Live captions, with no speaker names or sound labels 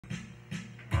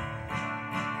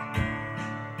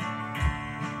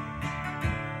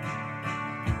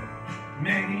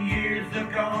Many years have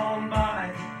gone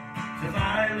by since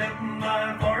I left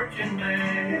my fortune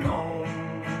made home,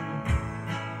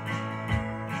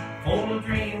 full of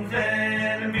dreams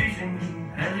and ambition.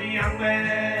 As a young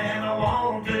man I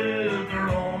wanted to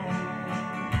roam,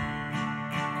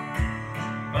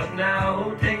 but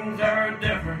now things are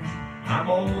different. I'm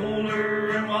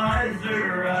older and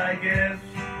wiser, I guess.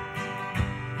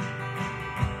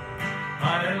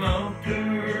 I love to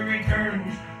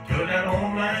return to that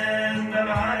homeland that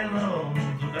I love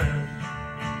the best.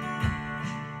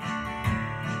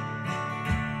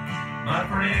 My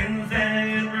friends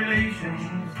and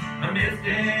relations, I miss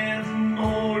them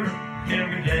more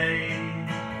every day.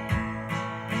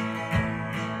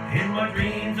 In my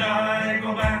dreams I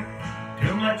go back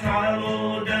to my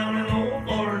childhood down in old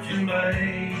Fortune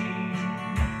Bay.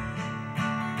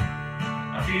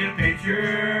 I see a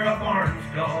picture of Farm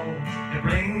Skull that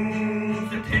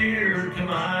brings a tear to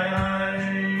my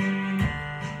eye,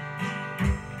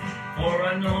 for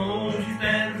I know she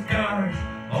stands guard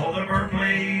all the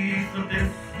birthplace of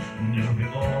this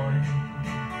newbie boy.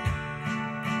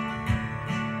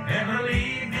 And I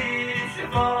leave the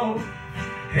Cheval,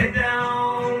 head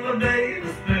down the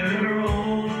Bayman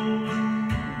road.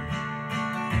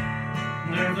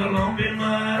 There's a lump in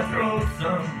my throat,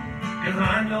 son, 'cause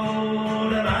I know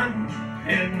that I'm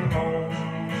heading home.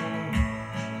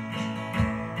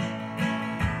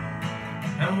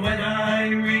 And when I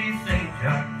reach St.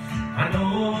 Jacques, I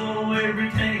know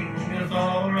everything is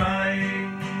alright.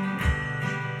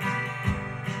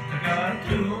 I got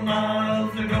 2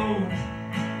 miles to go,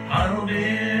 I'll be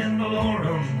in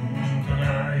Bayman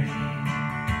tonight.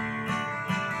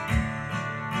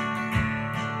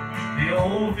 The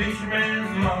old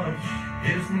fisherman's lodge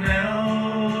is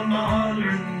now a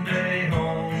modern day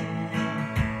home.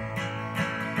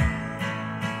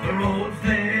 The roads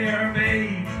they are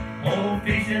paved, old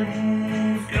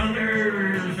fishing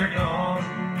schooners are gone.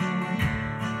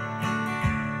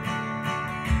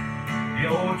 The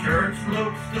old church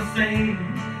looks the same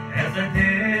as it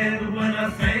did when I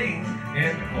sang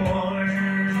in the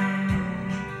choir.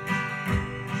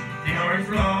 The Orange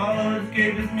Lodge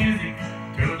gave its music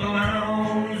to the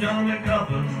lounge on the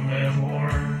government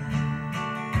wharf.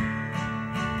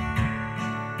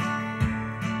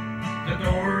 The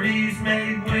dories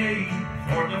made way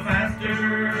for the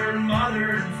faster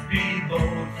modern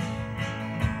speedboats.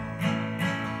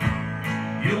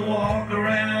 You walk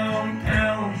around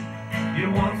town, you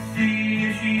won't see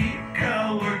a sheep,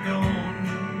 cow or goat.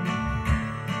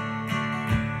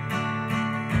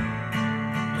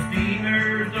 The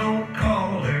steamers don't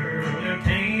call her, they're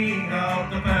taking off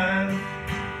the path.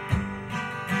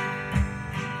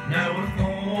 Now with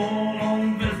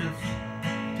full-on visits,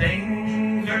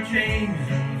 things are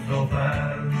changing so fast.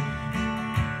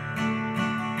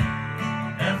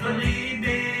 As the lead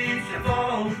beach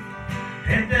evolves,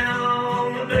 head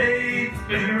down the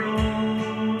Bayman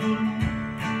road.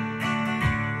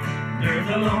 There's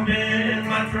a lump in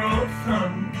my throat,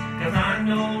 son, 'cause I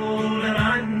know that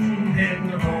I'm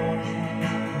heading home.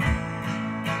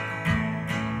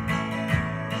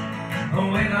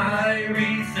 When I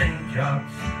reach St.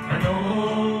 Jacques, I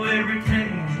know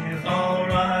everything is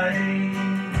alright.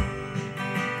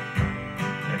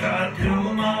 I got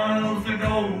 2 miles to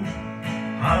go,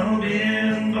 I'll be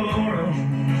in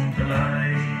Bayman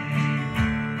tonight.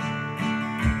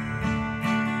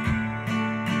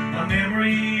 My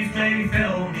memories may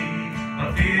fail me, I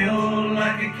feel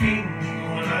like a king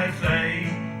when I say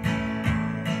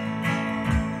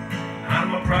I'm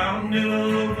a proud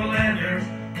Newfoundlander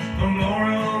from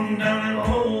Bayman down in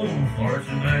old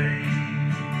Fortune Bay.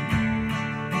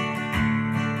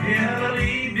 Yeah, the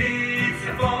lead beach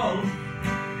falls,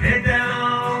 head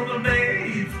down the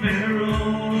Bayman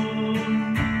road.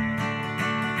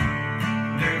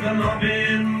 There's a lump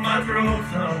in my throat,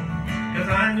 son, 'cause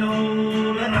I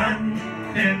know that I'm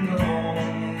heading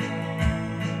home.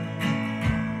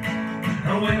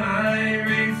 And when I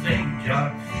reach St.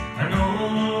 Jacques, I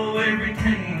know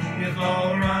everything is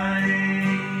alright.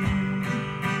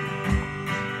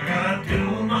 I got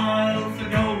 2 miles to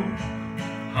go,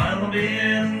 I'll be